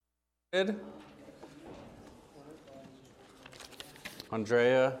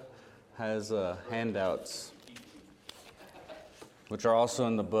Andrea has handouts, which are also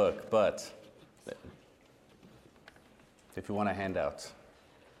in the book, but if you want a handout,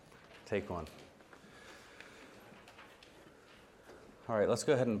 take one. All right, let's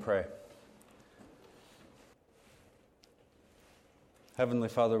go ahead and pray. Heavenly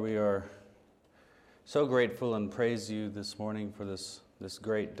Father, we are so grateful and praise you this morning for this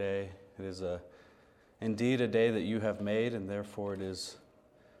great day. It is indeed a day that you have made, and therefore it is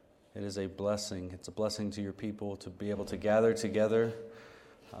a blessing. It's a blessing to your people to be able to gather together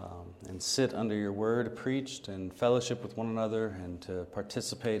and sit under your word preached and fellowship with one another and to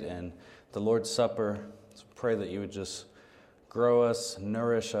participate in the Lord's Supper. So pray that you would just grow us,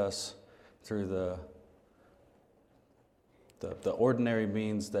 nourish us through the ordinary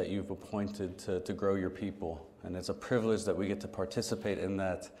means that you've appointed to grow your people. And it's a privilege that we get to participate in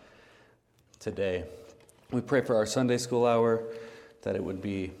that today. We pray for our Sunday school hour, that it would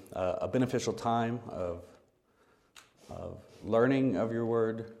be a beneficial time of learning of your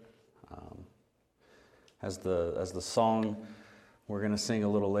word. As the song we're going to sing a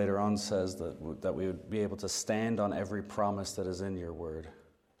little later on says, that we would be able to stand on every promise that is in your word.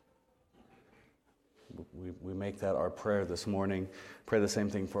 We make that our prayer this morning. Pray the same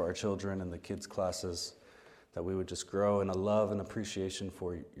thing for our children and the kids' classes, that we would just grow in a love and appreciation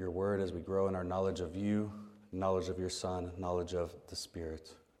for your word as we grow in our knowledge of you, knowledge of your Son, knowledge of the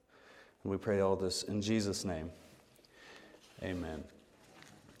Spirit. And we pray all this in Jesus' name. Amen.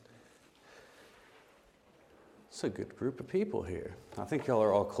 It's a good group of people here. I think y'all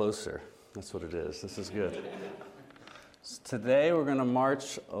are all closer. That's what it is. This is good. So today we're going to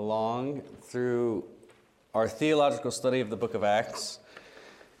march along through our theological study of the book of Acts.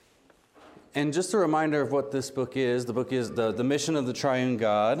 And just a reminder of what this book is. The book is the mission of the triune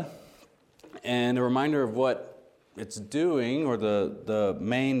God. And a reminder of what it's doing, or the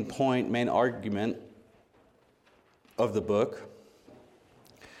main point, main argument of the book.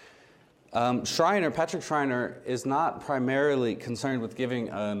 Patrick Schreiner is not primarily concerned with giving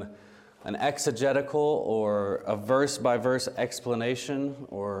an exegetical or a verse-by-verse explanation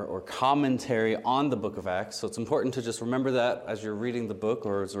or commentary on the book of Acts. So it's important to just remember that as you're reading the book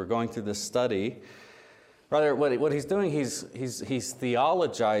or as we're going through this study. Rather, what he's doing, he's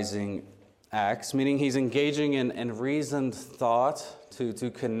theologizing Acts, meaning he's engaging in reasoned thought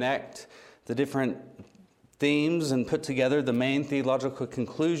to connect the different themes and put together the main theological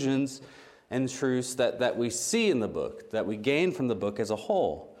conclusions and truths that we see in the book, that we gain from the book as a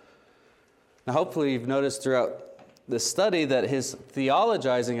whole. Now, hopefully you've noticed throughout this study that his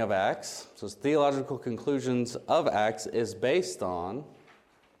theologizing of Acts, so his theological conclusions of Acts, is based on,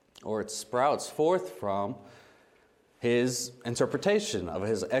 or it sprouts forth from, his interpretation of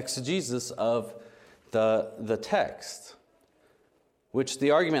his exegesis of the text. Which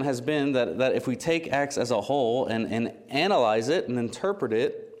the argument has been that if we take Acts as a whole and analyze it and interpret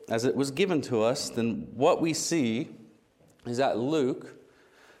it as it was given to us, then what we see is that Luke,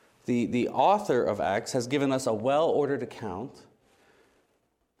 the author of Acts, has given us a well-ordered account,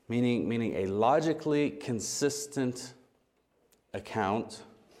 meaning a logically consistent account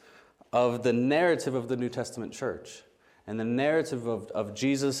of the narrative of the New Testament church and the narrative of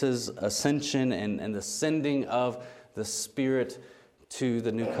Jesus' ascension and the sending of the Spirit to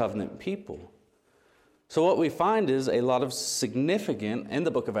the New Covenant people. So what we find is a lot of significant, in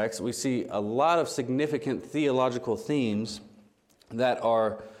the book of Acts, we see a lot of significant theological themes that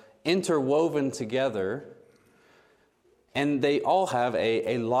are interwoven together, and they all have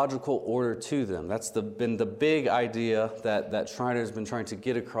a logical order to them. That's been the big idea that Schreiner has been trying to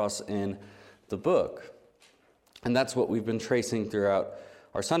get across in the book. And that's what we've been tracing throughout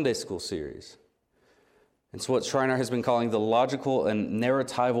our Sunday school series. It's what Schreiner has been calling the logical and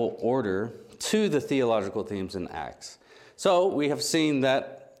narratival order to the theological themes in Acts. So we have seen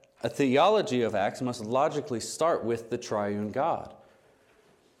that a theology of Acts must logically start with the triune God,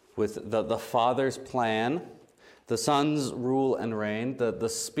 with the Father's plan, the Son's rule and reign, the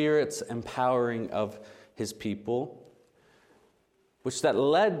Spirit's empowering of his people, which that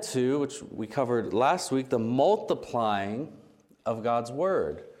led to, which we covered last week, the multiplying of God's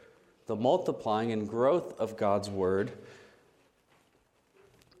Word. The multiplying and growth of God's Word,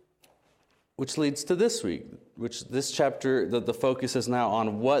 which leads to this week, which this chapter, the focus is now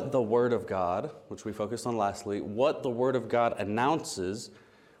on what the Word of God, which we focused on last week, what the Word of God announces,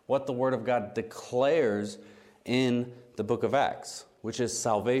 what the Word of God declares in the book of Acts, which is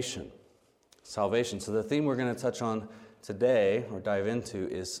salvation. Salvation. So the theme we're going to touch on today, or dive into,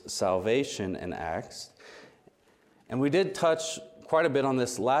 is salvation in Acts. And we did touch quite a bit on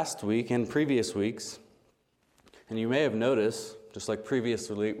this last week and previous weeks. And you may have noticed, just like previous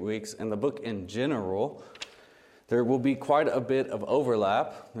weeks, in the book in general, there will be quite a bit of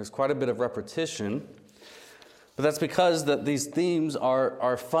overlap. There's quite a bit of repetition. But that's because these themes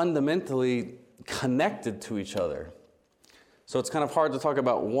are fundamentally connected to each other. So it's kind of hard to talk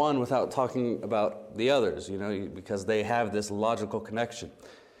about one without talking about the others, because they have this logical connection.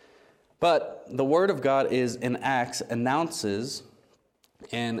 But the Word of God in Acts announces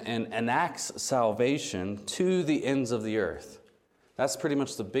and enacts salvation to the ends of the earth. That's pretty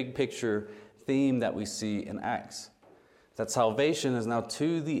much the big picture theme that we see in Acts. That salvation is now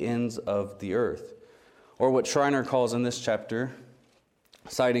to the ends of the earth. Or what Schreiner calls in this chapter,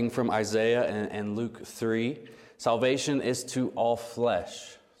 citing from Isaiah and Luke 3, salvation is to all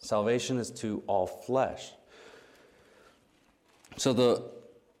flesh. Salvation is to all flesh. So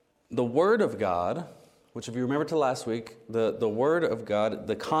the Word of God, which if you remember to last week, the Word of God,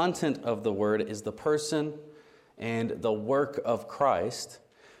 the content of the Word is the person and the work of Christ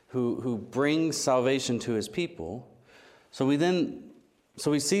who brings salvation to His people. So we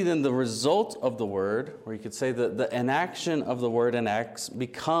see then the result of the Word, or you could say that the enaction of the Word in Acts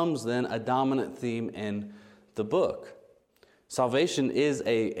becomes then a dominant theme in the book. Salvation is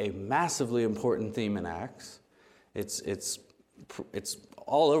a massively important theme in Acts. It's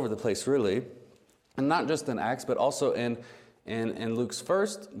all over the place, really. And not just in Acts, but also in Luke's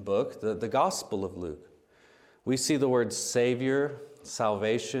first book, the Gospel of Luke. We see the word Savior,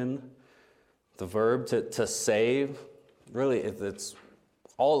 salvation, the verb to save. Really, it's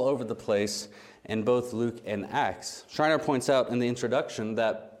all over the place in both Luke and Acts. Schreiner points out in the introduction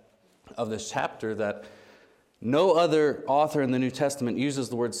of this chapter that no other author in the New Testament uses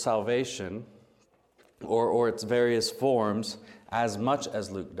the word salvation or its various forms as much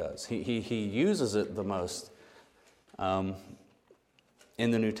as Luke does. He uses it the most in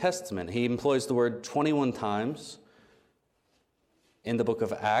the New Testament. He employs the word 21 times in the book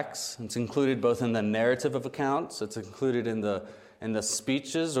of Acts. It's included both in the narrative of accounts. It's included in the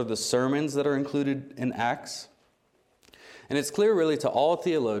speeches or the sermons that are included in Acts. And it's clear really to all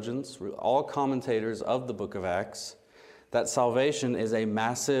theologians, all commentators of the book of Acts, that salvation is a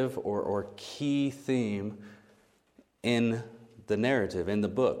massive or key theme in the narrative, in the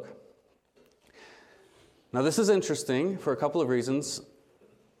book. Now this is interesting for a couple of reasons,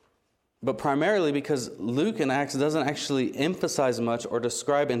 but primarily because Luke in Acts doesn't actually emphasize much or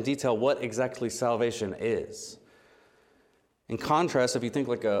describe in detail what exactly salvation is. In contrast, if you think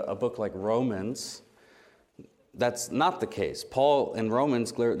like a book like Romans, that's not the case. Paul in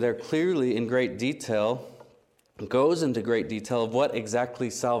Romans, they're clearly in great detail, goes into great detail of what exactly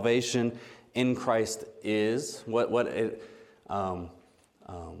salvation in Christ is, what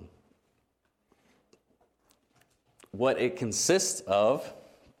it consists of.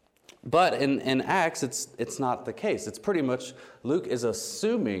 But in Acts, it's not the case. It's pretty much Luke is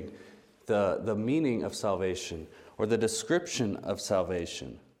assuming the meaning of salvation or the description of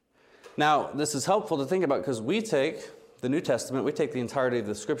salvation. Now, this is helpful to think about because we take the New Testament, we take the entirety of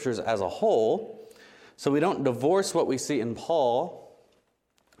the Scriptures as a whole, so we don't divorce what we see in Paul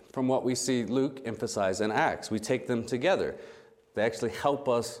from what we see Luke emphasize in Acts. We take them together. They actually help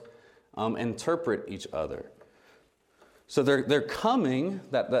us interpret each other. So they're coming,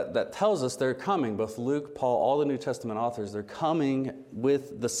 that tells us they're coming, both Luke, Paul, all the New Testament authors, they're coming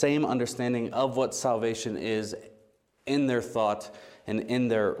with the same understanding of what salvation is in their thought and in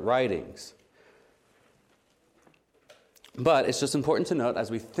their writings. But it's just important to note,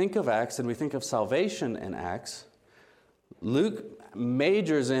 as we think of Acts and we think of salvation in Acts, Luke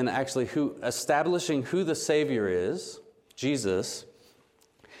majors in actually establishing who the Savior is, Jesus,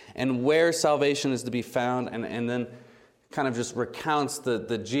 and where salvation is to be found, and then kind of just recounts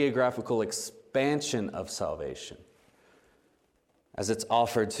the geographical expansion of salvation as it's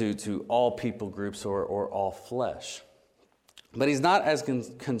offered to all people groups or all flesh. But he's not as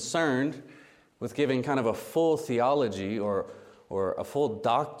concerned with giving kind of a full theology or a full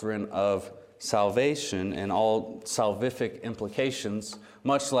doctrine of salvation and all salvific implications,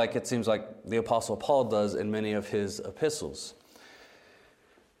 much like it seems like the Apostle Paul does in many of his epistles.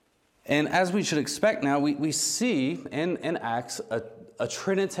 And as we should expect now, we see in Acts a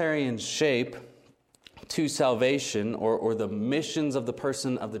Trinitarian shape to salvation or the missions of the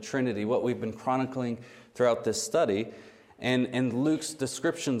person of the Trinity, what we've been chronicling throughout this study, and Luke's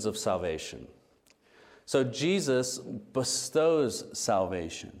descriptions of salvation. So Jesus bestows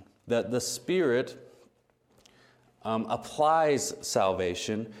salvation. The Spirit applies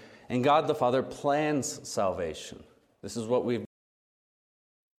salvation, and God the Father plans salvation. This is what we've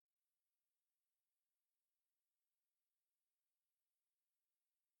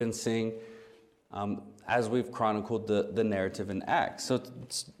been seeing as we've chronicled the narrative in Acts. So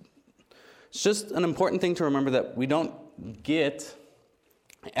it's just an important thing to remember that we don't get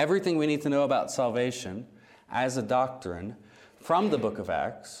everything we need to know about salvation as a doctrine from the book of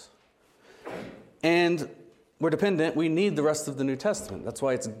Acts. And we're dependent. We need the rest of the New Testament. That's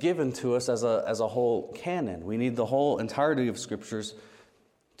why it's given to us as a whole canon. We need the whole entirety of Scriptures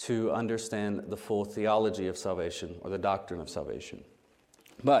to understand the full theology of salvation or the doctrine of salvation.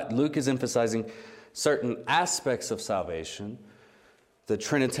 But Luke is emphasizing certain aspects of salvation, the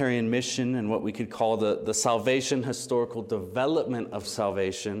Trinitarian mission and what we could call the salvation historical development of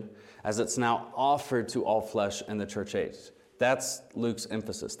salvation as it's now offered to all flesh in the church age. That's Luke's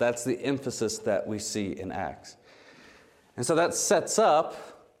emphasis. That's the emphasis that we see in Acts. And so that sets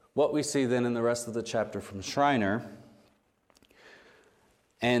up what we see then in the rest of the chapter from Schreiner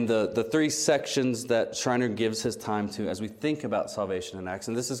and the three sections that Schreiner gives his time to as we think about salvation in Acts.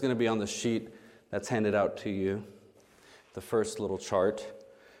 And this is going to be on the sheet that's handed out to you, the first little chart.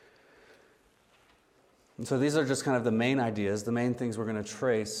 And so these are just kind of the main ideas, the main things we're going to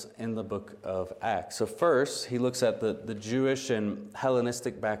trace in the book of Acts. So first, he looks at the Jewish and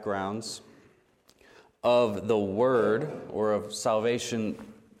Hellenistic backgrounds of the word or of salvation,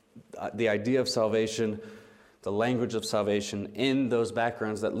 the idea of salvation, the language of salvation in those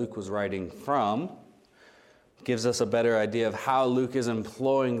backgrounds that Luke was writing from. Gives us a better idea of how Luke is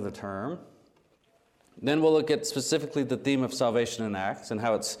employing the term. Then we'll look at specifically the theme of salvation in Acts and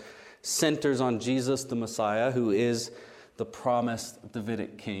how it centers on Jesus, the Messiah, who is the promised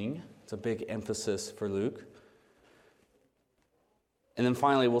Davidic king. It's a big emphasis for Luke. And then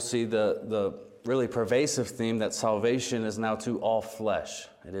finally, we'll see the really pervasive theme that salvation is now to all flesh.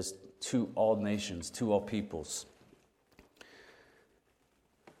 It is to all nations, to all peoples.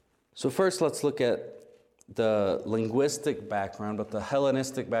 So first, let's look at the linguistic background, but the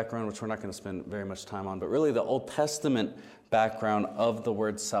Hellenistic background, which we're not going to spend very much time on, but really the Old Testament background of the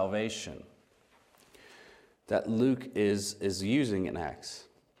word salvation that Luke is using in Acts.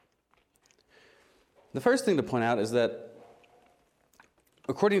 The first thing to point out is that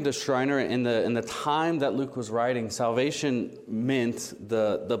according to Schreiner, in the time that Luke was writing, salvation meant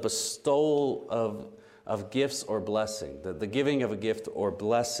the bestowal of gifts or blessing, the giving of a gift or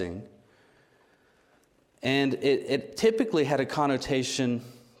blessing. And it typically had a connotation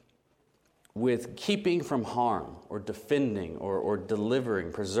with keeping from harm or defending or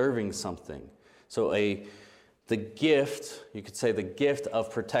delivering, preserving something. So the gift, you could say the gift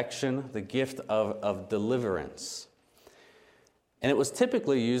of protection, the gift of deliverance. And it was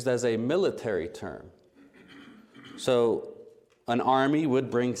typically used as a military term. So an army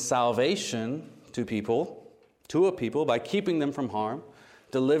would bring salvation to a people by keeping them from harm,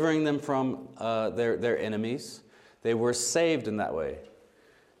 delivering them from their enemies. They were saved in that way.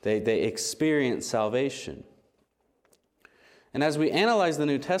 They experienced salvation. And as we analyze the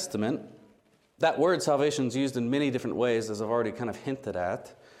New Testament, that word salvation is used in many different ways, as I've already kind of hinted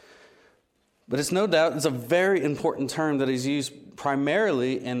at. But it's no doubt it's a very important term that is used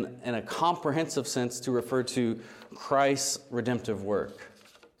primarily in a comprehensive sense to refer to Christ's redemptive work.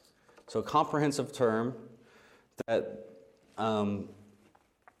 So a comprehensive term that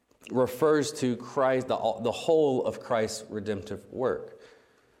refers to Christ, the whole of Christ's redemptive work.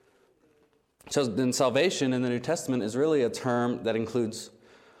 So then salvation in the New Testament is really a term that includes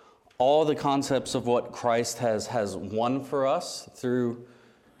all the concepts of what Christ has won for us through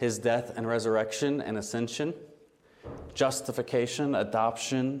his death and resurrection and ascension, justification,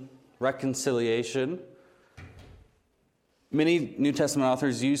 adoption, reconciliation. Many New Testament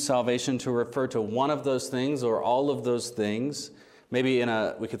authors use salvation to refer to one of those things or all of those things. Maybe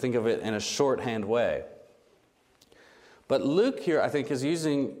we could think of it in a shorthand way. But Luke here, I think, is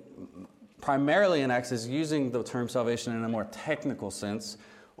using, primarily in Acts, is using the term salvation in a more technical sense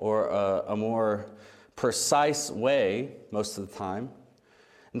or a more precise way most of the time.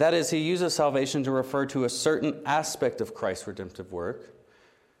 And that is, he uses salvation to refer to a certain aspect of Christ's redemptive work.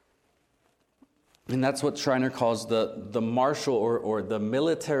 And that's what Schreiner calls the martial or the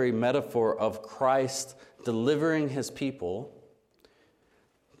military metaphor of Christ delivering his people.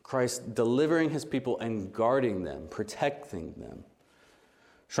 Christ delivering his people and guarding them, protecting them.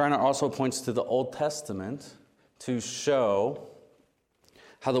 Schreiner also points to the Old Testament to show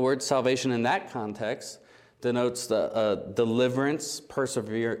how the word salvation in that context denotes the deliverance,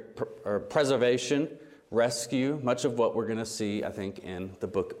 preservation, rescue, much of what we're going to see, I think, in the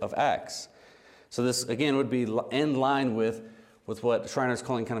book of Acts. So this, again, would be in line with what Schreiner is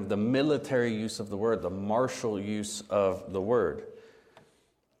calling kind of the military use of the word, the martial use of the word.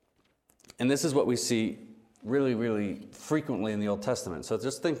 And this is what we see really, really frequently in the Old Testament. So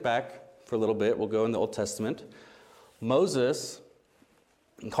just think back for a little bit. We'll go in the Old Testament. Moses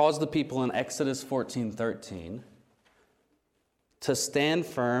calls the people in Exodus 14:13 to stand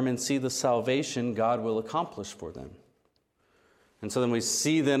firm and see the salvation God will accomplish for them. And so then we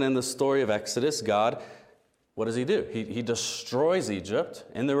see then in the story of Exodus, God, what does he do? He destroys Egypt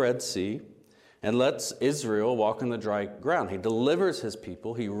in the Red Sea and lets Israel walk on the dry ground. He delivers his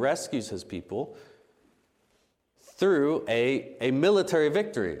people. He rescues his people through a military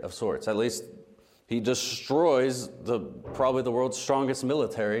victory of sorts. At least he destroys probably the world's strongest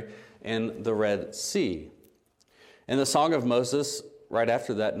military in the Red Sea. In the Song of Moses, right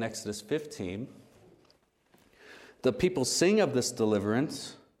after that, in Exodus 15, the people sing of this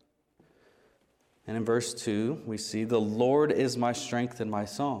deliverance. And in verse 2, we see, "The Lord is my strength and my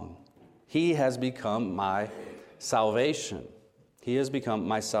song. He has become my salvation." He has become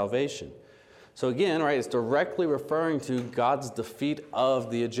my salvation. So again, right, it's directly referring to God's defeat of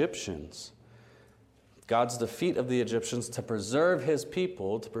the Egyptians. God's defeat of the Egyptians to preserve his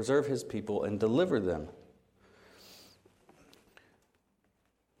people and deliver them.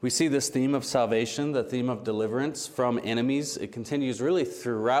 We see this theme of salvation, the theme of deliverance from enemies. It continues really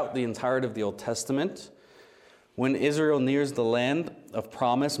throughout the entirety of the Old Testament. When Israel nears the land of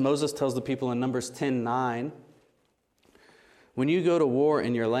promise, Moses tells the people in Numbers 10:9, "When you go to war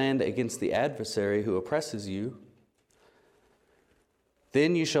in your land against the adversary who oppresses you,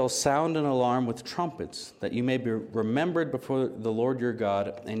 then you shall sound an alarm with trumpets, that you may be remembered before the Lord your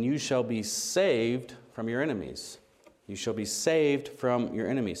God, and you shall be saved from your enemies." You shall be saved from your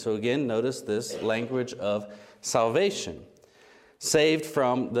enemies. So again, notice this language of salvation. Saved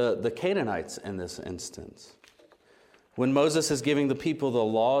from the Canaanites in this instance. When Moses is giving the people the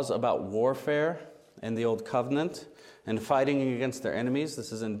laws about warfare in the Old Covenant and fighting against their enemies,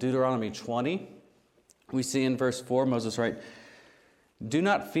 this is in Deuteronomy 20. We see in verse 4, Moses writes, "Do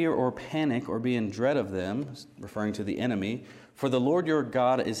not fear or panic or be in dread of them," referring to the enemy, "for the Lord your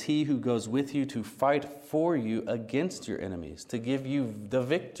God is he who goes with you to fight for you against your enemies, to give you the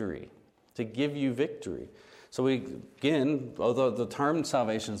victory." To give you victory. So again, although the term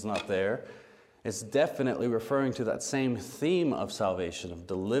salvation is not there, it's definitely referring to that same theme of salvation, of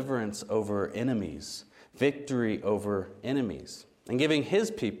deliverance over enemies, victory over enemies, and giving his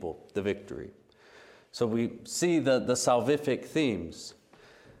people the victory. So we see the salvific themes.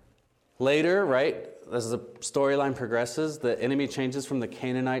 Later, right, as the storyline progresses, the enemy changes from the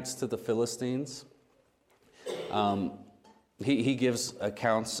Canaanites to the Philistines. He gives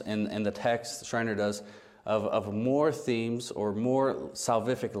accounts in the text, Schreiner does, of more themes or more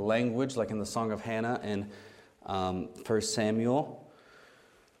salvific language, like in the Song of Hannah and 1 Samuel.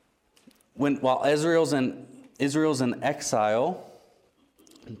 While Israel's in exile,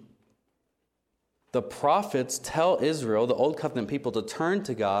 the prophets tell Israel, the Old Covenant people, to turn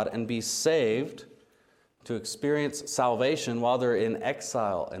to God and be saved, to experience salvation while they're in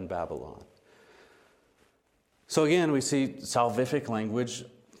exile in Babylon. So again, we see salvific language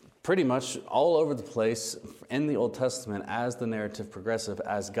pretty much all over the place in the Old Testament as the narrative progresses,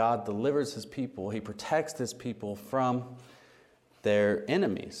 as God delivers his people, he protects his people from their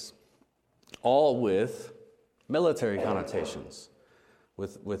enemies, all with military connotations.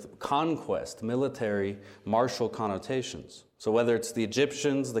 With conquest, military, martial connotations. So whether it's the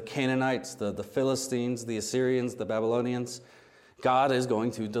Egyptians, the Canaanites, the Philistines, the Assyrians, the Babylonians, God is going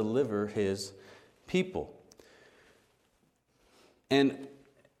to deliver his people. And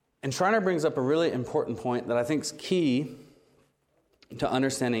Schreiner brings up a really important point that I think is key to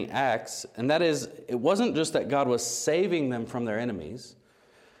understanding Acts, and that is, it wasn't just that God was saving them from their enemies,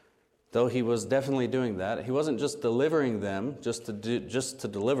 though he was definitely doing that. He wasn't just delivering them just to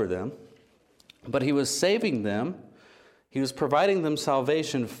deliver them, but he was saving them. He was providing them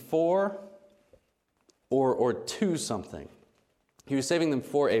salvation for or to something. He was saving them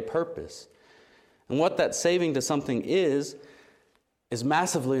for a purpose. And what that saving to something is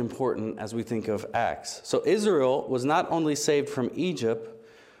massively important as we think of Acts. So Israel was not only saved from Egypt,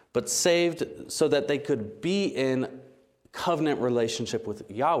 but saved so that they could be in covenant relationship with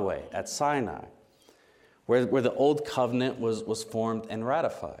Yahweh at Sinai, where the old covenant was formed and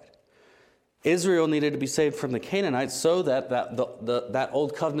ratified. Israel needed to be saved from the Canaanites so that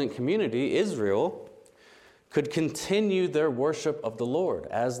old covenant community, Israel, could continue their worship of the Lord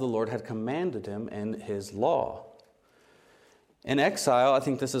as the Lord had commanded him in his law. In exile, I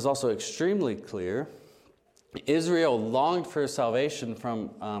think this is also extremely clear. Israel longed for salvation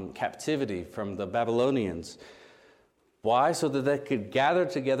from captivity, from the Babylonians. Why? So that they could gather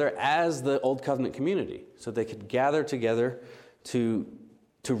together as the Old Covenant community. So they could gather together to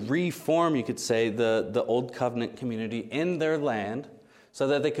to reform, you could say, the Old Covenant community in their land so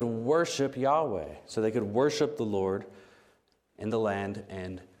that they could worship Yahweh, so they could worship the Lord in the land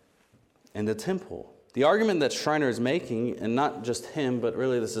and in the temple. The argument that Schreiner is making, and not just him, but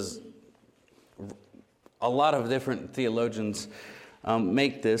really this is a lot of different theologians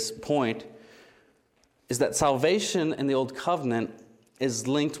make this point, is that salvation in the Old Covenant is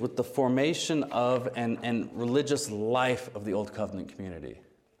linked with the formation of and religious life of the Old Covenant community.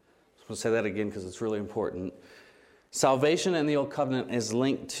 So I'll say that again because it's really important. Salvation in the Old Covenant is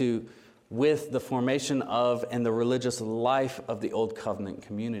linked with the formation of and the religious life of the Old Covenant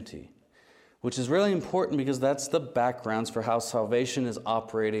community, which is really important because that's the backgrounds for how salvation is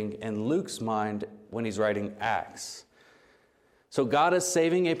operating in Luke's mind when he's writing Acts. So God is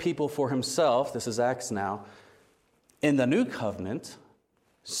saving a people for himself, this is Acts now, in the New Covenant,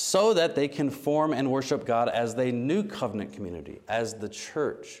 so that they can form and worship God as the New Covenant community, as the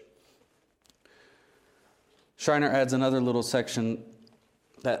church. Schreiner adds another little section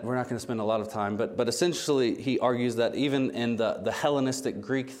that we're not going to spend a lot of time, but essentially he argues that even in the Hellenistic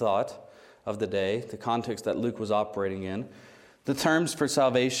Greek thought of the day, the context that Luke was operating in, the terms for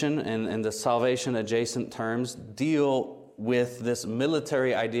salvation and the salvation-adjacent terms deal with this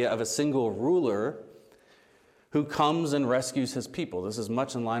military idea of a single ruler who comes and rescues his people. This is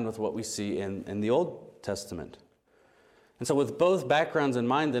much in line with what we see in the Old Testament. And so with both backgrounds in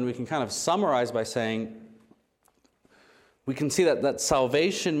mind, then we can kind of summarize by saying, we can see that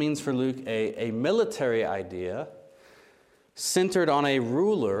salvation means for Luke a military idea centered on a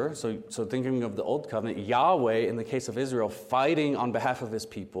ruler, so thinking of the Old Covenant, Yahweh, in the case of Israel, fighting on behalf of his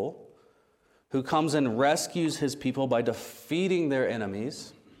people, who comes and rescues his people by defeating their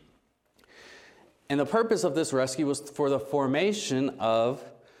enemies. And the purpose of this rescue was for the formation of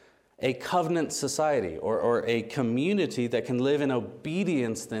a covenant society or a community that can live in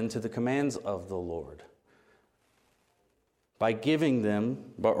obedience then to the commands of the Lord, by giving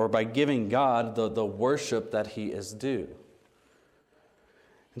them, or by giving God the worship that he is due.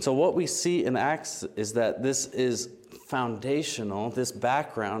 And so what we see in Acts is that this is foundational, this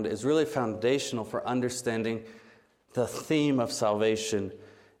background is really foundational for understanding the theme of salvation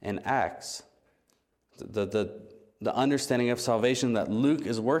in Acts. The understanding of salvation that Luke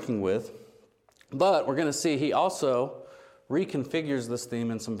is working with. But we're going to see he also reconfigures this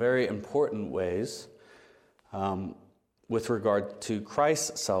theme in some very important ways with regard to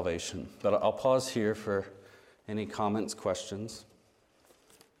Christ's salvation. But I'll pause here for any comments, questions.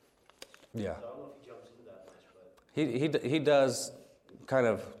 Yeah. So I don't know if he jumps into that much, but He does kind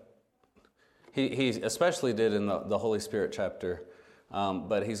of, he especially did in the Holy Spirit chapter,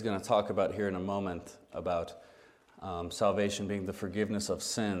 but he's going to talk about here in a moment about salvation being the forgiveness of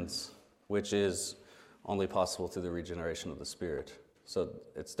sins, which is only possible through the regeneration of the Spirit. So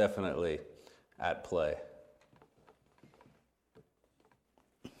it's definitely at play.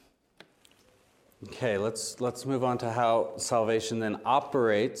 Okay, let's move on to how salvation then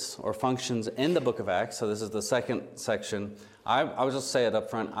operates or functions in the book of Acts. So this is the second section. I will just say it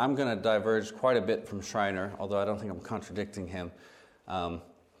up front. I'm going to diverge quite a bit from Schreiner, although I don't think I'm contradicting him.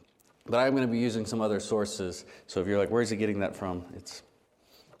 But I'm going to be using some other sources. So if you're like, where's he getting that from? It's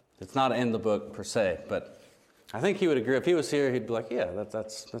not in the book per se, but I think he would agree. If he was here, he'd be like, yeah,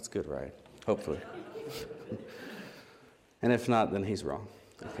 that's good, right? Hopefully. And if not, then he's wrong.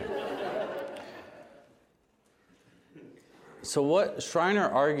 Okay. So what Schreiner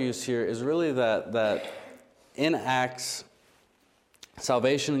argues here is really that in Acts,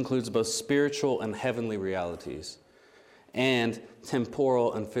 salvation includes both spiritual and heavenly realities and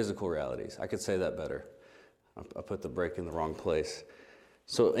temporal and physical realities. I could say that better. I put the break in the wrong place.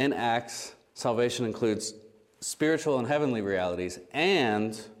 So in Acts, salvation includes spiritual and heavenly realities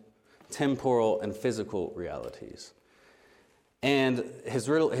and temporal and physical realities. And his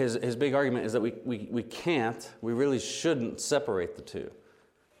big argument is that we really shouldn't separate the two,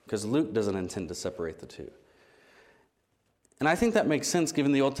 because Luke doesn't intend to separate the two. And I think that makes sense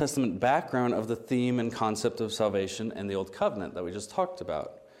given the Old Testament background of the theme and concept of salvation and the Old Covenant that we just talked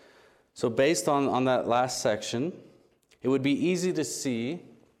about. So based on that last section, it would be easy to see,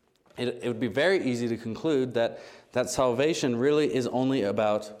 it would be very easy to conclude that salvation really is only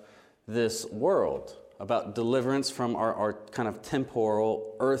about this world, about deliverance from our kind of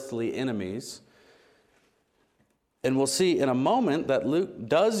temporal, earthly enemies. And we'll see in a moment that Luke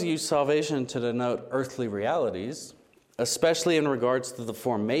does use salvation to denote earthly realities, especially in regards to the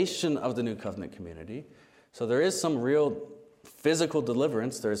formation of the New Covenant community. So there is some real physical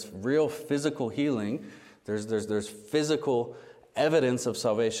deliverance. There's real physical healing. There's physical evidence of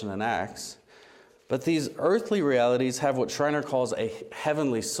salvation in Acts. But these earthly realities have what Schreiner calls a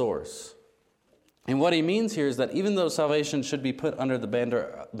heavenly source. And what he means here is that even though salvation should be put under the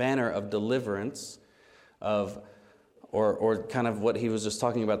banner of deliverance, or kind of what he was just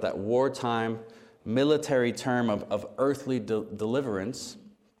talking about, that wartime military term of earthly deliverance,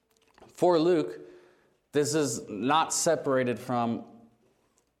 for Luke, this is not separated from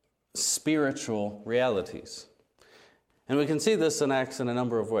spiritual realities. And we can see this in Acts in a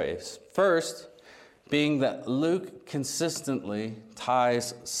number of ways. First, being that Luke consistently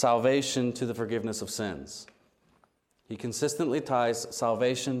ties salvation to the forgiveness of sins. He consistently ties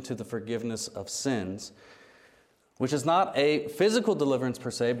salvation to the forgiveness of sins, which is not a physical deliverance per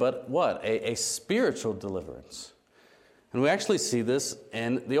se, but what? A spiritual deliverance. And we actually see this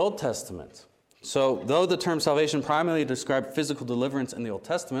in the Old Testament. So though the term salvation primarily described physical deliverance in the Old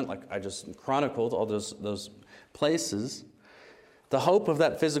Testament, like I just chronicled all those places, the hope of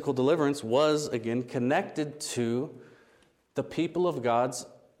that physical deliverance was, again, connected to the people of God's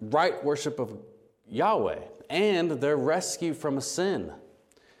right worship of Yahweh and their rescue from a sin.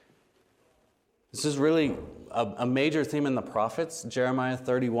 This is really a major theme in the prophets. Jeremiah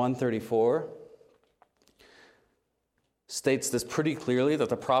 31:34 states this pretty clearly, that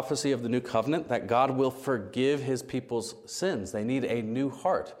the prophecy of the new covenant, that God will forgive his people's sins. They need a new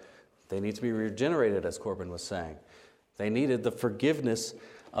heart. They need to be regenerated, as Corbin was saying. They needed the forgiveness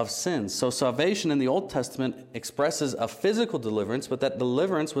of sins. So salvation in the Old Testament expresses a physical deliverance, but that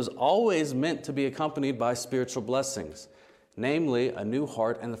deliverance was always meant to be accompanied by spiritual blessings, namely a new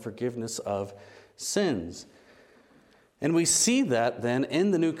heart and the forgiveness of sins. And we see that then in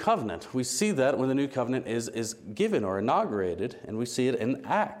the New Covenant. We see that when the New Covenant is given or inaugurated, and we see it in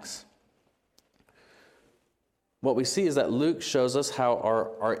Acts. What we see is that Luke shows us how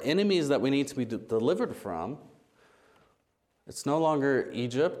our enemies that we need to be delivered from, it's no longer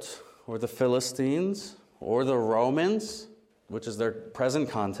Egypt or the Philistines or the Romans, which is their present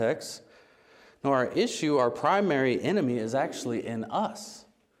context. No, our issue, our primary enemy, is actually in us.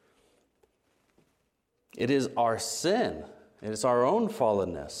 It is our sin. It is our own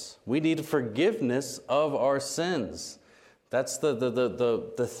fallenness. We need forgiveness of our sins. That's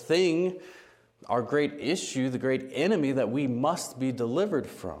the thing, our great issue, the great enemy that we must be delivered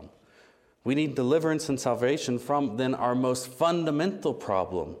from. We need deliverance and salvation from then our most fundamental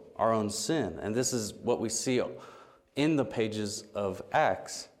problem, our own sin. And this is what we see in the pages of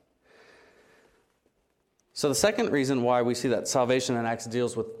Acts. So the second reason why we see that salvation in Acts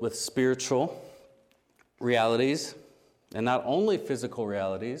deals with spiritual realities, and not only physical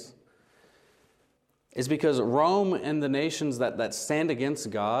realities, is because Rome and the nations that stand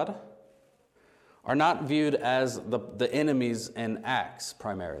against God are not viewed as the enemies in Acts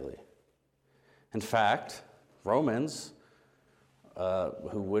primarily. In fact, Romans,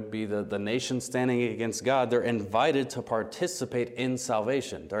 who would be the nation standing against God, they're invited to participate in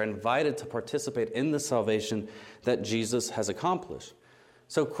salvation. They're invited to participate in the salvation that Jesus has accomplished.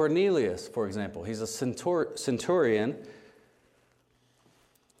 So Cornelius, for example, he's a centurion.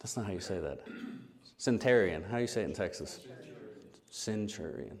 That's not how you say that. Centurion. How do you say it in Texas?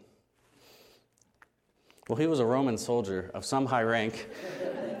 Centurion. Well, he was a Roman soldier of some high rank.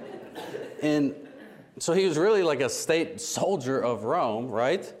 And so he was really like a state soldier of Rome,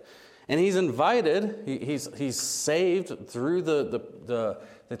 right? And he's invited, he's saved through the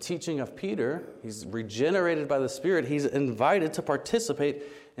teaching of Peter. He's regenerated by the Spirit. He's invited to participate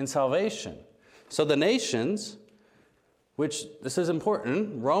in salvation. So the nations, which this is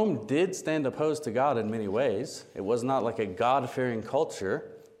important, Rome did stand opposed to God in many ways. It was not like a God-fearing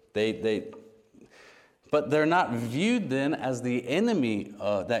culture. But they're not viewed then as the enemy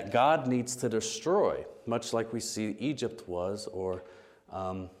that God needs to destroy, much like we see Egypt was, or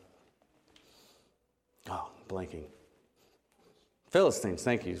blanking. Philistines,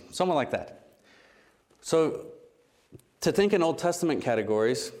 thank you. Someone like that. So to think in Old Testament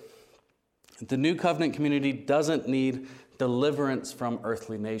categories, the New Covenant community doesn't need deliverance from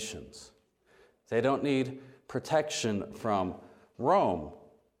earthly nations. They don't need protection from Rome.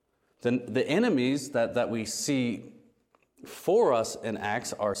 The enemies that we see for us in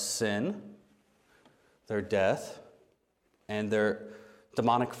Acts are sin, their death, and their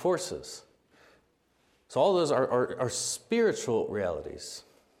demonic forces. So all those are spiritual realities.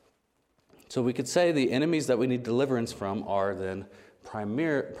 So we could say the enemies that we need deliverance from are then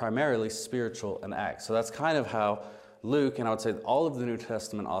primarily spiritual in Acts. So that's kind of how Luke, and I would say all of the New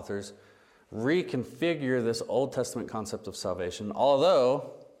Testament authors, reconfigure this Old Testament concept of salvation,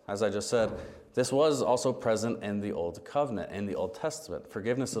 although, as I just said, this was also present in the Old Covenant, in the Old Testament.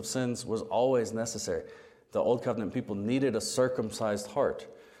 Forgiveness of sins was always necessary. The Old Covenant people needed a circumcised heart.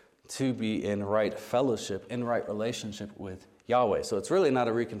 to be in right fellowship, in right relationship with Yahweh. So it's really not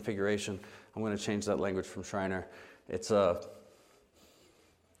a reconfiguration. I'm going to change that language from Schreiner. It's a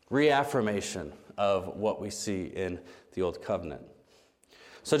reaffirmation of what we see in the Old Covenant.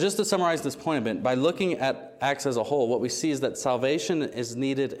 So just to summarize this point a bit, by looking at Acts as a whole, what we see is that salvation is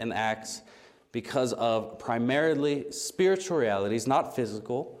needed in Acts because of primarily spiritual realities, not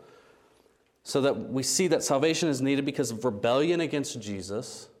physical. So that we see that salvation is needed because of rebellion against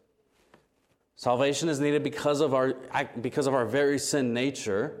Jesus. Salvation is needed because of our very sin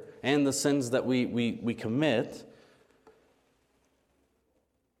nature and the sins that we commit.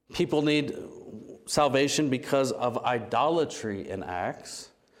 People need salvation because of idolatry in Acts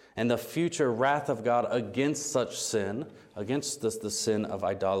and the future wrath of God against such sin, against the sin of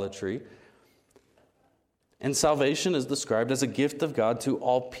idolatry. And salvation is described as a gift of God to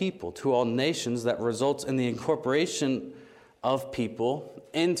all people, to all nations, that results in the incorporation of people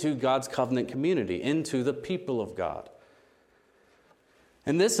into God's covenant community, into the people of God.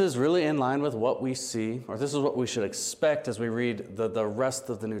 And this is really in line with what we see, or this is what we should expect as we read the rest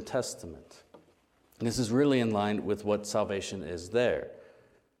of the New Testament. This is really in line with what salvation is there.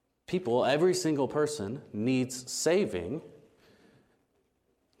 People, every single person, needs saving,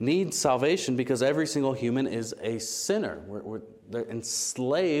 needs salvation, because every single human is a sinner. They're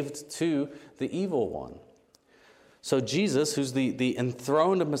enslaved to the evil one. So Jesus, who's the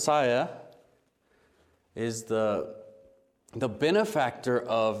enthroned Messiah, is the benefactor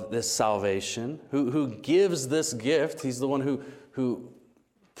of this salvation, who gives this gift. He's the one who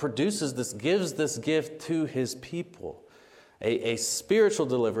produces this, gives this gift to his people. A spiritual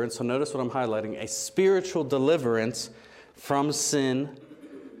deliverance. So notice what I'm highlighting. A spiritual deliverance from sin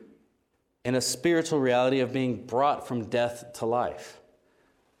and a spiritual reality of being brought from death to life.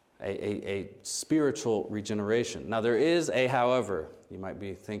 A spiritual regeneration. Now there is a however. You might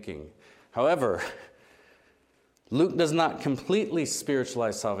be thinking, however, Luke does not completely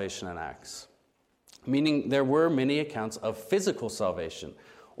spiritualize salvation in Acts, meaning there were many accounts of physical salvation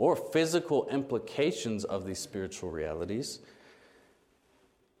or physical implications of these spiritual realities.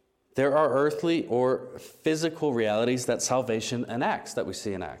 There are earthly or physical realities that salvation enacts, that we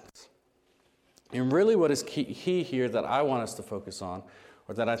see in Acts. And really what is key here that I want us to focus on,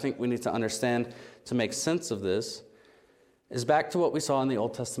 or that I think we need to understand to make sense of this, is back to what we saw in the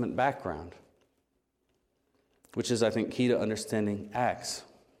Old Testament background, which is, I think, key to understanding Acts.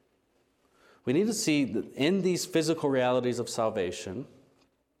 We need to see that in these physical realities of salvation,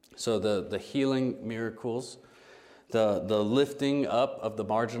 so the healing miracles, the lifting up of the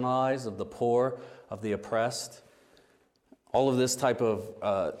marginalized, of the poor, of the oppressed, all of this type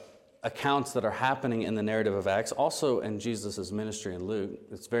of accounts that are happening in the narrative of Acts, also in Jesus' ministry in Luke.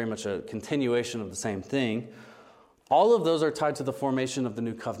 It's very much a continuation of the same thing. All of those are tied to the formation of the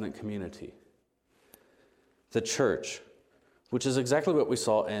new covenant community, the church, which is exactly what we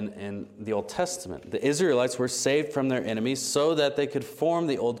saw in the Old Testament. The Israelites were saved from their enemies so that they could form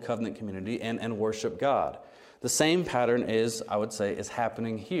the old covenant community and worship God. The same pattern is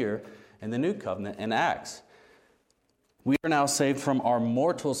happening here in the new covenant in Acts. We are now saved from our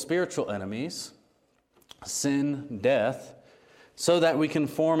mortal spiritual enemies, sin, death, so that we can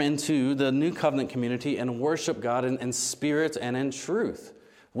form into the new covenant community and worship God in spirit and in truth,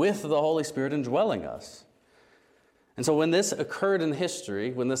 with the Holy Spirit indwelling us. And so when this occurred in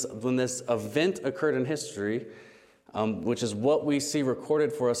history, when this event occurred in history, which is what we see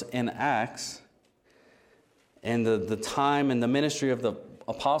recorded for us in Acts, and the time and the ministry of the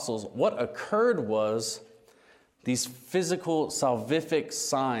apostles, what occurred was these physical salvific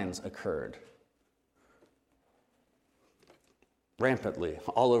signs occurred rampantly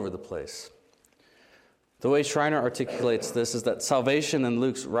all over the place. The way Schreiner articulates this is that salvation in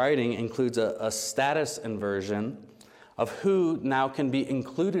Luke's writing includes a status inversion of who now can be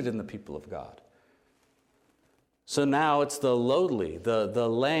included in the people of God. So now it's the lowly, the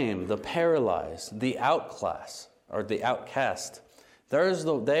lame, the paralyzed, the outclass, or the outcast. They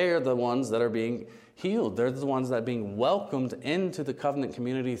are the ones that are being healed. They're the ones that are being welcomed into the covenant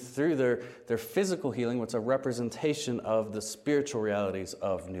community through their physical healing, which is a representation of the spiritual realities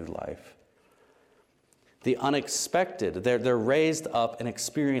of new life. The unexpected, they're raised up and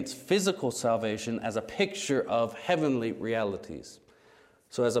experience physical salvation as a picture of heavenly realities.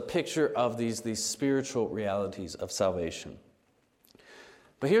 So as a picture of these spiritual realities of salvation.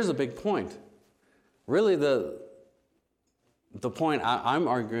 But here's a big point. Really the point I'm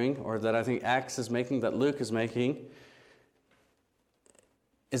arguing, or that I think Acts is making, that Luke is making,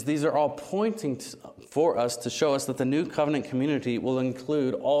 is these are all pointing for us to show us that the new covenant community will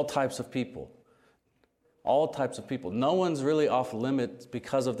include all types of people. All types of people. No one's really off limits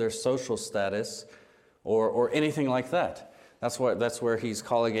because of their social status or anything like that. That's where he's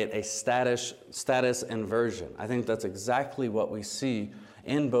calling it a status inversion. I think that's exactly what we see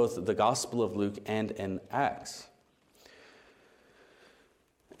in both the Gospel of Luke and in Acts.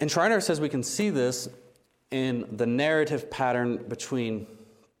 And Schreiner says we can see this in the narrative pattern between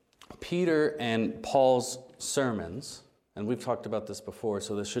Peter and Paul's sermons. And we've talked about this before,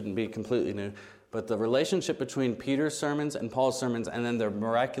 so this shouldn't be completely new. But the relationship between Peter's sermons and Paul's sermons, and then their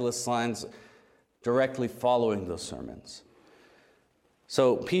miraculous signs directly following those sermons.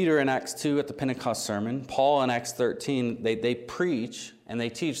 So Peter in Acts 2 at the Pentecost sermon, Paul in Acts 13, they preach and they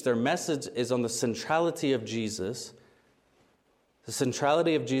teach. Their message is on the centrality of Jesus. The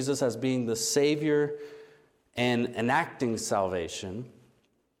centrality of Jesus as being the Savior and enacting salvation.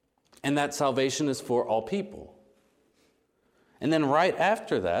 And that salvation is for all people. And then right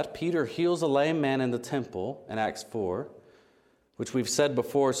after that, Peter heals a lame man in the temple in Acts 4, which we've said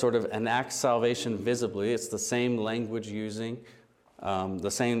before sort of enacts salvation visibly. It's the same language using, the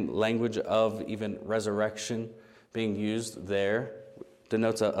same language of even resurrection being used there.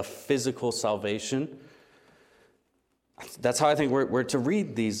 Denotes a physical salvation. That's how I think we're to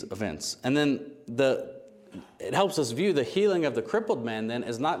read these events. And then it helps us view the healing of the crippled man then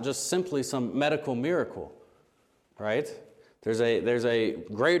as not just simply some medical miracle, right? There's a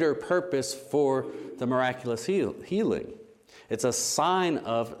greater purpose for the miraculous healing. It's a sign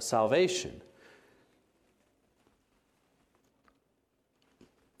of salvation.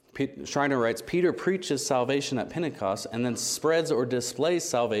 Schreiner writes, Peter preaches salvation at Pentecost and then spreads or displays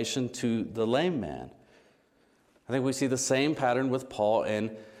salvation to the lame man. I think we see the same pattern with Paul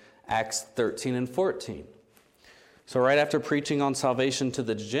in Acts 13 and 14. So right after preaching on salvation to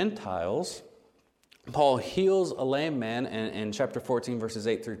the Gentiles, Paul heals a lame man in chapter 14, verses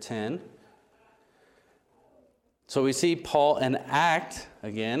 8 through 10. So we see Paul enact,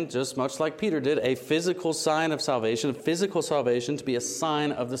 again, just much like Peter did, a physical sign of salvation, a physical salvation to be a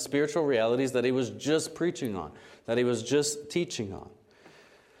sign of the spiritual realities that he was just preaching on, that he was just teaching on.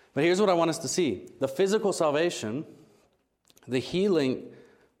 But here's what I want us to see. The physical salvation, the healing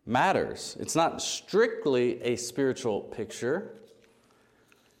matters. It's not strictly a spiritual picture.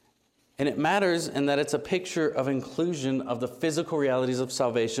 And it matters in that it's a picture of inclusion of the physical realities of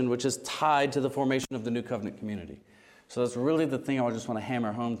salvation, which is tied to the formation of the New Covenant community. So that's really the thing I just want to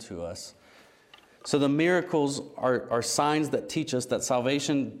hammer home to us. So the miracles are signs that teach us that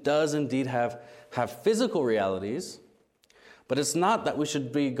salvation does indeed have physical realities, but it's not that we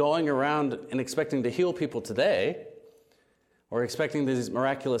should be going around and expecting to heal people today or expecting these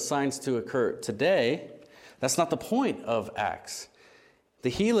miraculous signs to occur today. That's not the point of Acts. The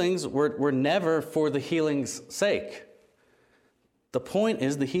healings were never for the healing's sake. The point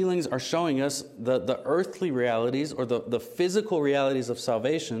is the healings are showing us the earthly realities or the physical realities of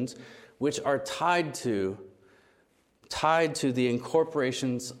salvations, which are tied to the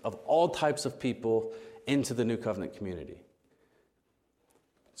incorporations of all types of people into the New Covenant community.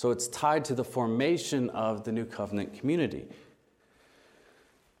 So it's tied to the formation of the New Covenant community.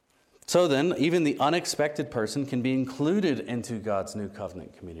 So then, even the unexpected person can be included into God's New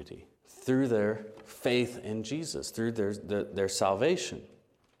Covenant community through their faith in Jesus, through their salvation.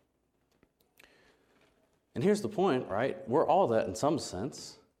 And here's the point, right? We're all that in some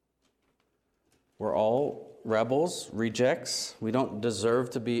sense. We're all rebels, rejects. We don't deserve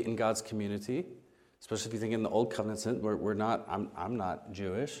to be in God's community, especially if you think in the Old Covenant sense. We're not. I'm not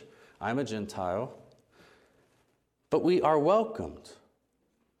Jewish. I'm a Gentile. But we are welcomed.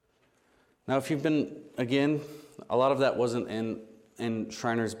 Now, if you've been, again, a lot of that wasn't in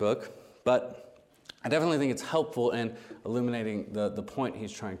Schreiner's book, but I definitely think it's helpful in illuminating the point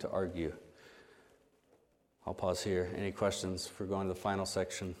he's trying to argue. I'll pause here. Any questions for going to the final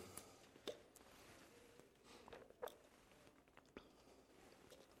section?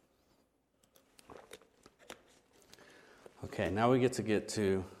 Okay, now we get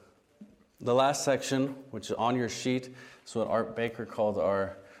to the last section, which is on your sheet. It's what Art Baker called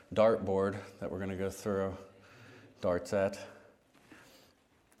our dartboard that we're going to go throw darts at.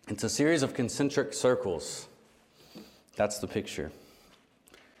 It's a series of concentric circles. That's the picture.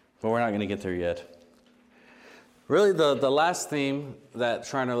 But we're not going to get there yet. Really, the last theme that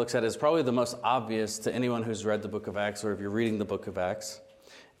Schreiner looks at is probably the most obvious to anyone who's read the book of Acts, or if you're reading the book of Acts,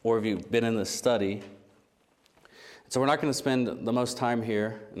 or if you've been in this study. So we're not going to spend the most time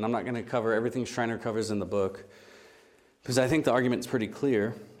here, and I'm not going to cover everything Schreiner covers in the book, because I think the argument's pretty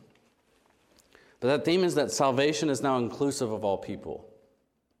clear. But that theme is that salvation is now inclusive of all people.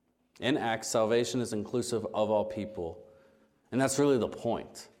 In Acts, salvation is inclusive of all people. And that's really the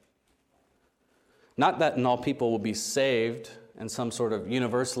point. Not that all people will be saved in some sort of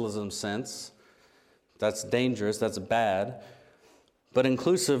universalism sense. That's dangerous, that's bad. But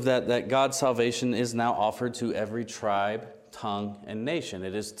inclusive that God's salvation is now offered to every tribe, tongue, and nation.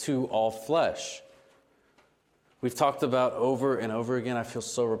 It is to all flesh. We've talked about over and over again, I feel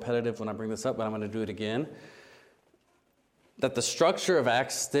so repetitive when I bring this up, but I'm going to do it again, that the structure of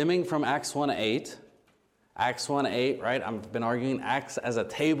Acts stemming from Acts 1:8, right? I've been arguing Acts as a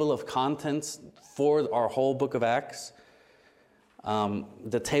table of contents for our whole book of Acts,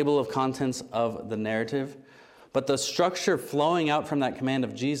 the table of contents of the narrative. But the structure flowing out from that command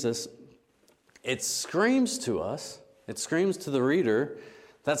of Jesus, it screams to us, it screams to the reader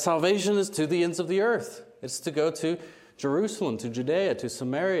that salvation is to the ends of the earth. It's to go to Jerusalem, to Judea, to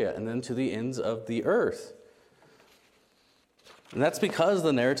Samaria, and then to the ends of the earth. And that's because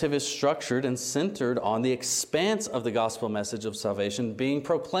the narrative is structured and centered on the expanse of the gospel message of salvation being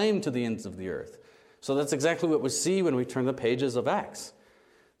proclaimed to the ends of the earth. So that's exactly what we see when we turn the pages of Acts.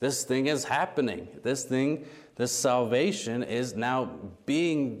 This thing is happening. This salvation is now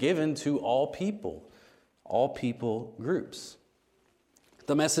being given to all people groups.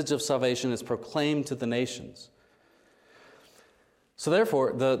 The message of salvation is proclaimed to the nations. So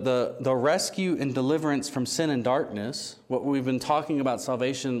therefore, the rescue and deliverance from sin and darkness, what we've been talking about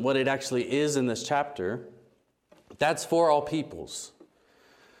salvation, what it actually is in this chapter, that's for all peoples.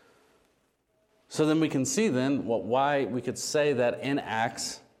 So then we can see then why we could say that in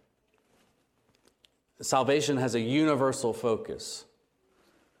Acts, salvation has a universal focus.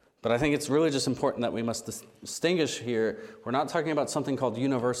 But I think it's really just important that we must distinguish here. We're not talking about something called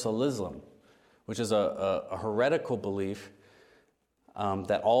universalism, which is a heretical belief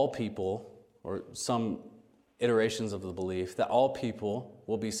that all people, or some iterations of the belief, that all people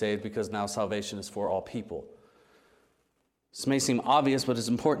will be saved because now salvation is for all people. This may seem obvious, but it's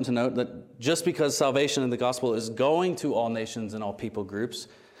important to note that just because salvation in the gospel is going to all nations and all people groups,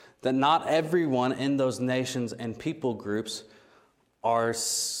 that not everyone in those nations and people groups are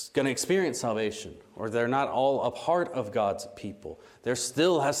going to experience salvation, or they're not all a part of God's people. There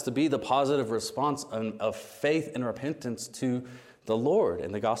still has to be the positive response of faith and repentance to the Lord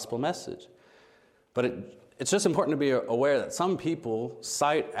and the gospel message. But it's just important to be aware that some people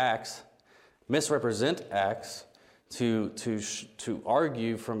cite Acts, misrepresent Acts, to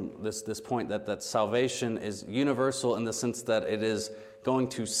argue from this point that salvation is universal in the sense that it is going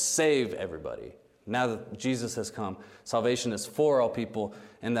to save everybody. Now that Jesus has come, salvation is for all people,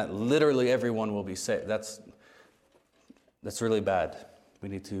 and that literally everyone will be saved. That's really bad. We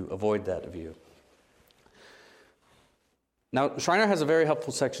need to avoid that view. Now, Schreiner has a very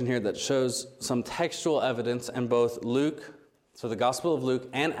helpful section here that shows some textual evidence in both Luke, so the Gospel of Luke,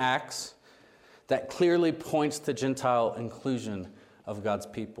 and Acts, that clearly points to Gentile inclusion of God's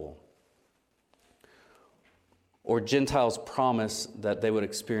people, or Gentiles' promise that they would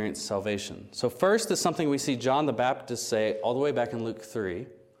experience salvation. So first is something we see John the Baptist say all the way back in Luke 3.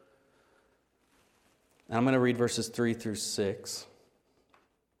 And I'm going to read verses 3 through 6.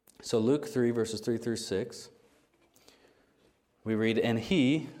 So Luke 3, verses 3 through 6. We read, "And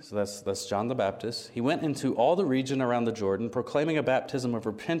he," so that's John the Baptist, "he went into all the region around the Jordan, proclaiming a baptism of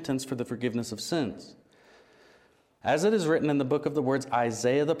repentance for the forgiveness of sins. As it is written in the book of the words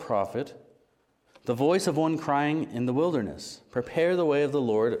Isaiah the prophet, the voice of one crying in the wilderness, prepare the way of the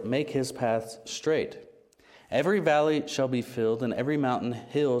Lord, make his paths straight. Every valley shall be filled, and every mountain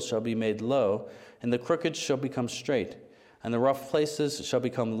hill shall be made low, and the crooked shall become straight, and the rough places shall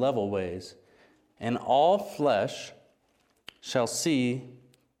become level ways, and all flesh shall see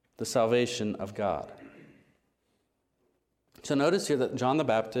the salvation of God." So notice here that John the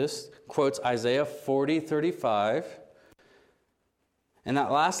Baptist quotes Isaiah 40:35. And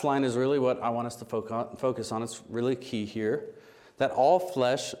that last line is really what I want us to focus on. It's really key here. That all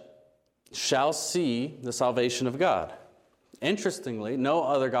flesh shall see the salvation of God. Interestingly, no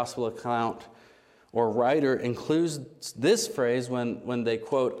other gospel account or writer includes this phrase when they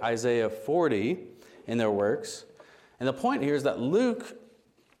quote Isaiah 40 in their works. And the point here is that Luke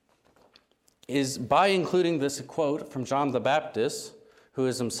is, by including this quote from John the Baptist, who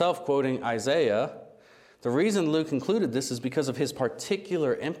is himself quoting Isaiah, the reason Luke included this is because of his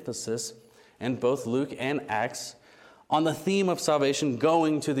particular emphasis in both Luke and Acts on the theme of salvation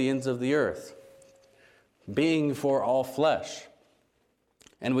going to the ends of the earth, being for all flesh.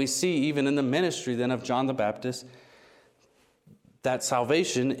 And we see even in the ministry then of John the Baptist that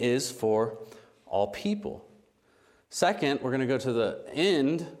salvation is for all people. Second, we're going to go to the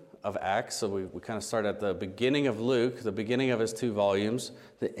end of Acts. So we kind of start at the beginning of Luke, the beginning of his 2 volumes.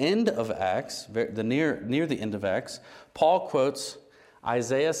 The end of Acts, near the end of Acts, Paul quotes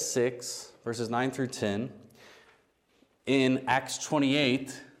Isaiah 6, verses 9 through 10, in Acts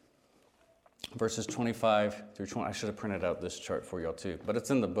 28, verses 25 through 20. I should have printed out this chart for y'all too, but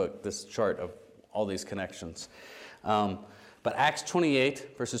it's in the book, this chart of all these connections. But Acts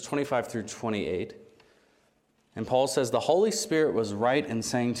 28, verses 25 through 28, and Paul says, "The Holy Spirit was right in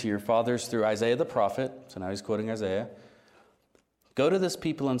saying to your fathers through Isaiah the prophet," so now he's quoting Isaiah, "Go to this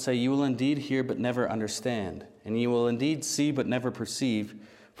people and say, you will indeed hear but never understand, and you will indeed see but never perceive,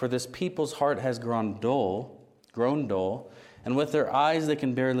 for this people's heart has grown dull, and with their eyes they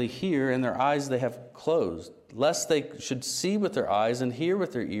can barely hear, and their eyes they have closed, lest they should see with their eyes and hear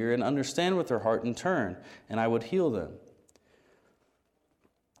with their ear and understand with their heart and turn, and I would heal them.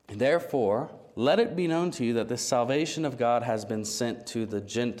 Therefore, let it be known to you that this salvation of God has been sent to the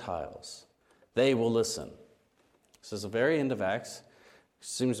Gentiles. They will listen." This is the very end of Acts.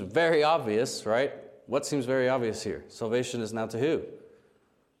 Seems very obvious, right? What seems very obvious here? Salvation is now to who?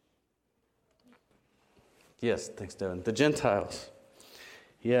 Yes, thanks, Devin. The Gentiles.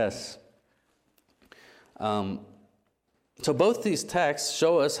 Yes. So both these texts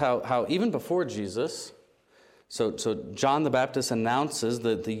show us how even before Jesus, so John the Baptist announces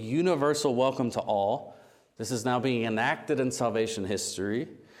the universal welcome to all. This is now being enacted in salvation history.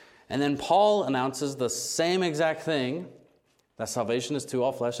 And then Paul announces the same exact thing, that salvation is to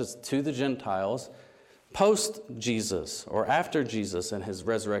all flesh, it's to the Gentiles, post-Jesus or after Jesus and his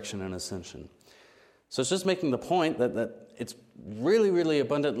resurrection and ascension. So it's just making the point that it's really, really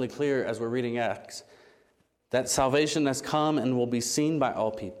abundantly clear as we're reading Acts that salvation has come and will be seen by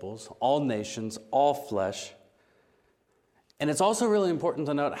all peoples, all nations, all flesh. And it's also really important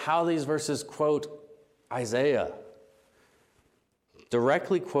to note how these verses quote Isaiah.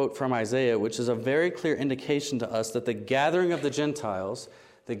 Directly quote from Isaiah, which is a very clear indication to us that the gathering of the Gentiles,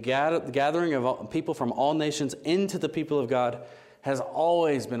 the gathering of all, people from all nations into the people of God, has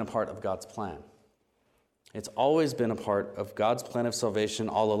always been a part of God's plan. It's always been a part of God's plan of salvation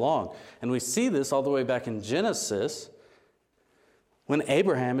all along. And we see this all the way back in Genesis, when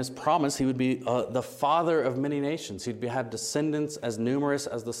Abraham is promised he would be the father of many nations. He'd have descendants as numerous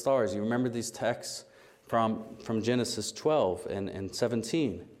as the stars. You remember these texts from Genesis 12 and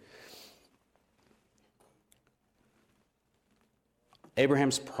 17.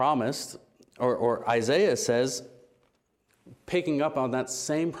 Abraham's promise, or Isaiah says, picking up on that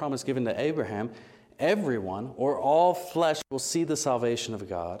same promise given to Abraham, everyone or all flesh will see the salvation of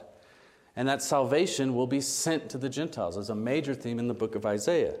God, and that salvation will be sent to the Gentiles as a major theme in the book of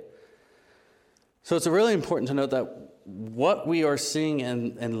Isaiah. So it's really important to note that what we are seeing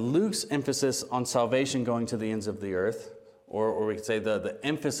in Luke's emphasis on salvation going to the ends of the earth, or we could say the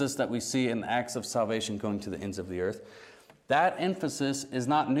emphasis that we see in Acts of salvation going to the ends of the earth, that emphasis is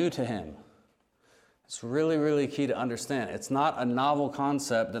not new to him. It's really, really key to understand. It's not a novel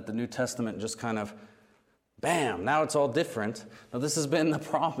concept that the New Testament just kind of, bam, now it's all different. No, this has been the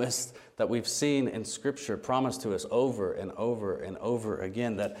promise that we've seen in Scripture, promised to us over and over and over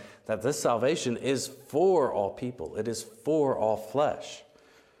again, that this salvation is for all people. It is for all flesh.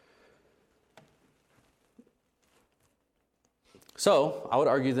 So, I would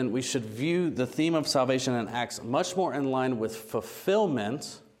argue then we should view the theme of salvation in Acts much more in line with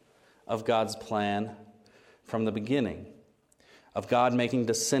fulfillment of God's plan from the beginning, of God making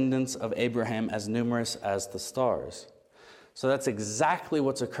descendants of Abraham as numerous as the stars. So that's exactly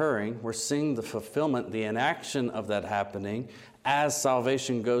what's occurring. We're seeing the fulfillment, the enaction of that happening as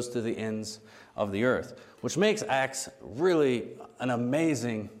salvation goes to the ends of the earth, which makes Acts really an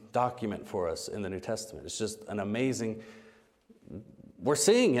amazing document for us in the New Testament. It's just an amazing, we're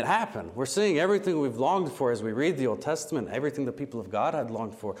seeing it happen. We're seeing everything we've longed for as we read the Old Testament, everything the people of God had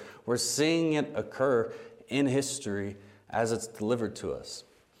longed for. We're seeing it occur in history as it's delivered to us.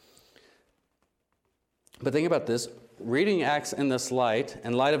 But think about this. Reading Acts in this light,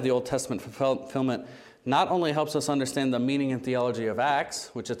 in light of the Old Testament fulfillment, not only helps us understand the meaning and theology of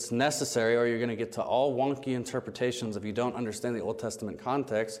Acts, which it's necessary, or you're going to get to all wonky interpretations if you don't understand the Old Testament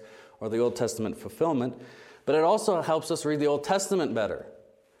context or the Old Testament fulfillment, but it also helps us read the Old Testament better.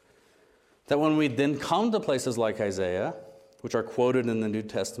 That when we then come to places like Isaiah, which are quoted in the New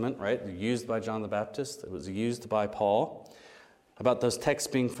Testament, right? They're used by John the Baptist. It was used by Paul. About those texts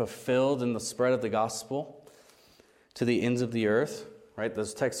being fulfilled in the spread of the gospel to the ends of the earth, right?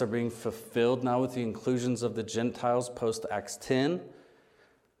 Those texts are being fulfilled now with the inclusions of the Gentiles post-Acts 10.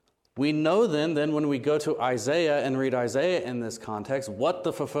 We know then when we go to Isaiah and read Isaiah in this context, what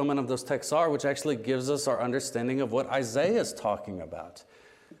the fulfillment of those texts are, which actually gives us our understanding of what Isaiah is talking about.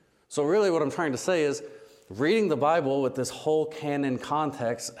 So really what I'm trying to say is, reading the Bible with this whole canon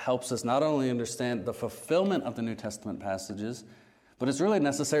context helps us not only understand the fulfillment of the New Testament passages, But it's really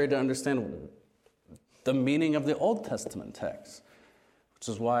necessary to understand the meaning of the Old Testament text, which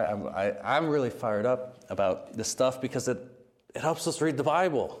is why I'm really fired up about this stuff, because it helps us read the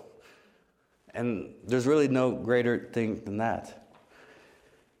Bible. And there's really no greater thing than that.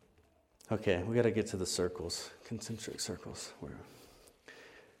 Okay, we got to get to the circles, concentric circles.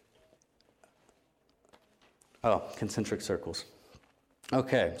 Concentric circles.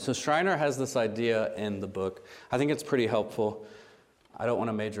 Okay, so Schreiner has this idea in the book. I think it's pretty helpful. I don't want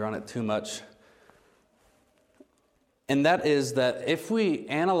to major on it too much. And that is that if we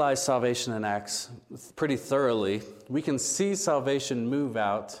analyze salvation in Acts pretty thoroughly, we can see salvation move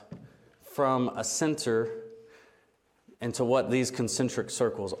out from a center into what these concentric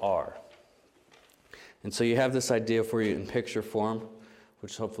circles are. And so you have this idea for you in picture form,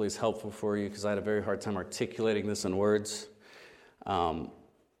 which hopefully is helpful for you, because I had a very hard time articulating this in words.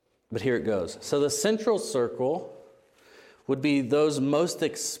 But here it goes. So the central circle would be those most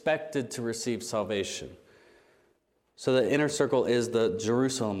expected to receive salvation. So the inner circle is the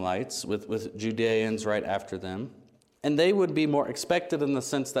Jerusalemites, with Judeans right after them. And they would be more expected in the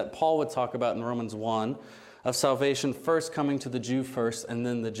sense that Paul would talk about in Romans 1, of salvation first coming to the Jew first and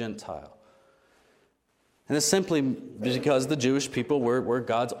then the Gentile. And it's simply because the Jewish people were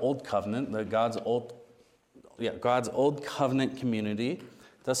God's old covenant, God's old covenant community.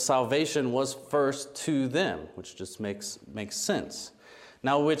 The salvation was first to them, which just makes sense.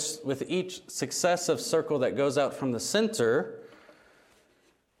 Now, with each successive circle that goes out from the center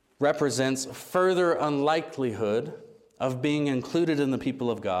represents further unlikelihood of being included in the people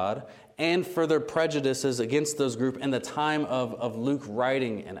of God and further prejudices against those groups in the time of Luke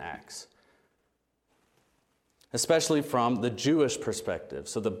writing in Acts, especially from the Jewish perspective.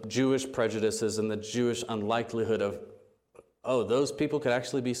 So the Jewish prejudices and the Jewish unlikelihood of, those people could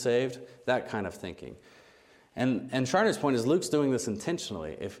actually be saved, that kind of thinking. And Schreiner's point is Luke's doing this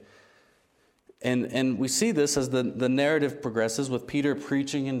intentionally. And we see this as the narrative progresses with Peter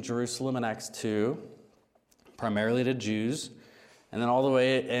preaching in Jerusalem in Acts 2, primarily to Jews. And then all the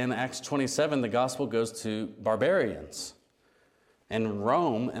way in Acts 27, the gospel goes to barbarians. And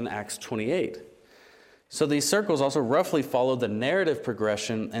Rome in Acts 28. So these circles also roughly follow the narrative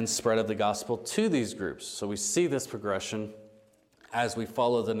progression and spread of the gospel to these groups. So we see this progression as we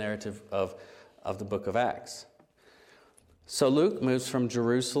follow the narrative of the book of Acts. So Luke moves from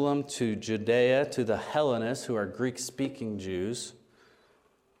Jerusalem to Judea to the Hellenists, who are Greek-speaking Jews,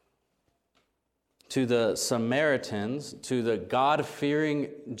 to the Samaritans, to the God-fearing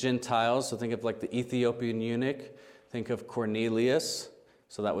Gentiles. So think of like the Ethiopian eunuch. Think of Cornelius.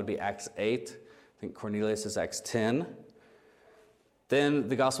 So that would be Acts 8. I think Cornelius is Acts 10. Then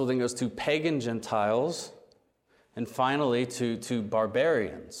the gospel then goes to pagan Gentiles, and finally to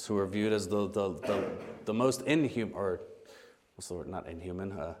barbarians, who are viewed as the most inhuman, or what's the word? Not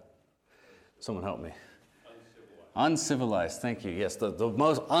inhuman. Someone help me. Uncivilized. Thank you. Yes, the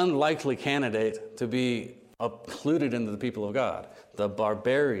most unlikely candidate to be included into the people of God. The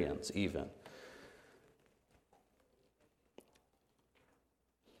barbarians, even.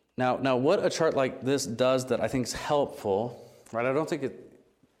 Now, what a chart like this does that I think is helpful, right? I don't think it.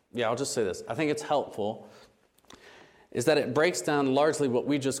 Yeah, I'll just say this. I think it's helpful. Is that it breaks down largely what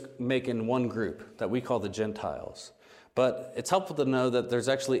we just make in one group that we call the Gentiles. But it's helpful to know that there's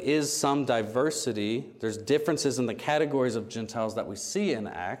actually is some diversity. There's differences in the categories of Gentiles that we see in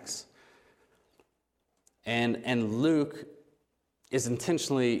Acts. And Luke is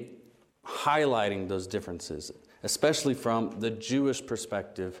intentionally highlighting those differences, especially from the Jewish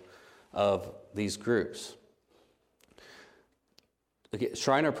perspective of these groups.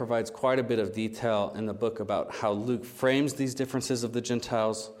 Schreiner provides quite a bit of detail in the book about how Luke frames these differences of the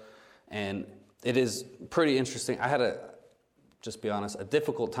Gentiles, and it is pretty interesting. I had just be honest, a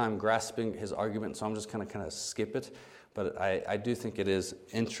difficult time grasping his argument, so I'm just going to kind of skip it, but I do think it is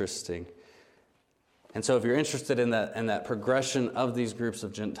interesting. And so if you're interested in that progression of these groups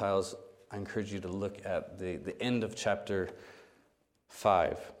of Gentiles, I encourage you to look at the end of chapter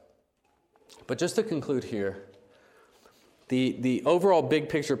 5. But just to conclude here, the overall big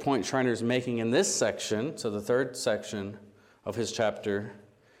picture point Schreiner is making in this section, so the third section of his chapter,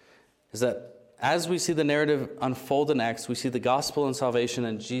 is that as we see the narrative unfold in Acts, we see the gospel and salvation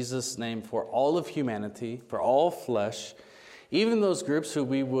in Jesus' name for all of humanity, for all flesh, even those groups who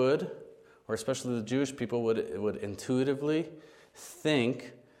we would, or especially the Jewish people, would intuitively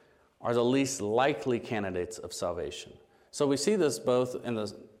think are the least likely candidates of salvation. So we see this both in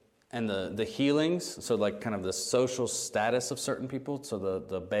the healings, so like kind of the social status of certain people, so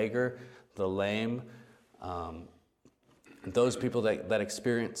the beggar, the lame, those people that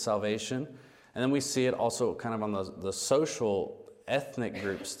experience salvation. And then we see it also kind of on the social ethnic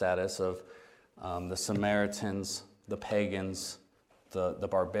group status of the Samaritans, the pagans, the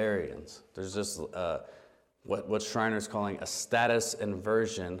barbarians. There's just what Schreiner's calling a status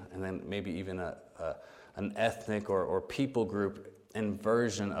inversion, and then maybe even an ethnic or people group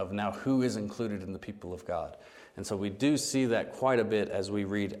inversion of now who is included in the people of God. And so we do see that quite a bit as we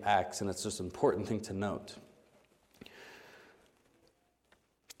read Acts, and it's just an important thing to note.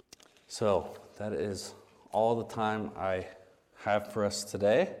 So that is all the time I have for us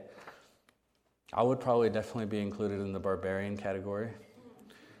today. I would probably definitely be included in the barbarian category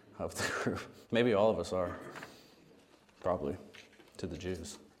of the group. Maybe all of us are, probably, to the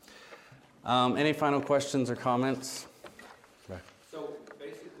Jews. Any final questions or comments? Right. So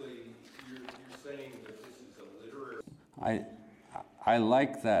basically, you're saying that this is a literary... I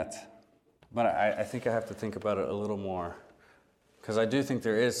like that, but I think I have to think about it a little more, because I do think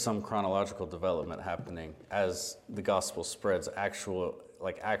there is some chronological development happening as the gospel spreads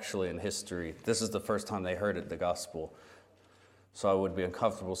actually in history. This is the first time they heard the gospel. So I would be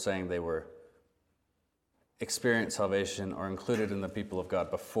uncomfortable saying they were experienced salvation or included in the people of God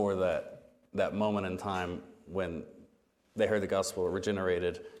before that moment in time when they heard the gospel,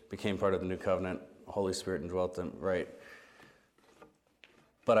 regenerated, became part of the new covenant, Holy Spirit indwelt them, right?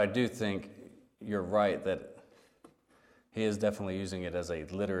 But I do think you're right that he is definitely using it as a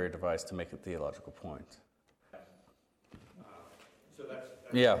literary device to make a theological point. So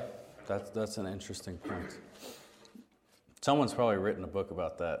that's an interesting point. Someone's probably written a book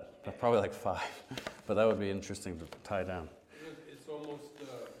about that. Probably like 5, but that would be interesting to tie down. It's almost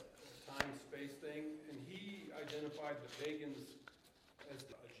a time-space thing, and he identified the pagans as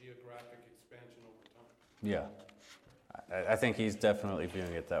a geographic expansion over time. Yeah, I think he's definitely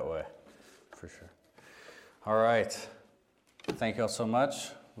viewing it that way, for sure. All right. Thank you all so much.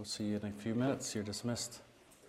 We'll see you in a few minutes. You're dismissed.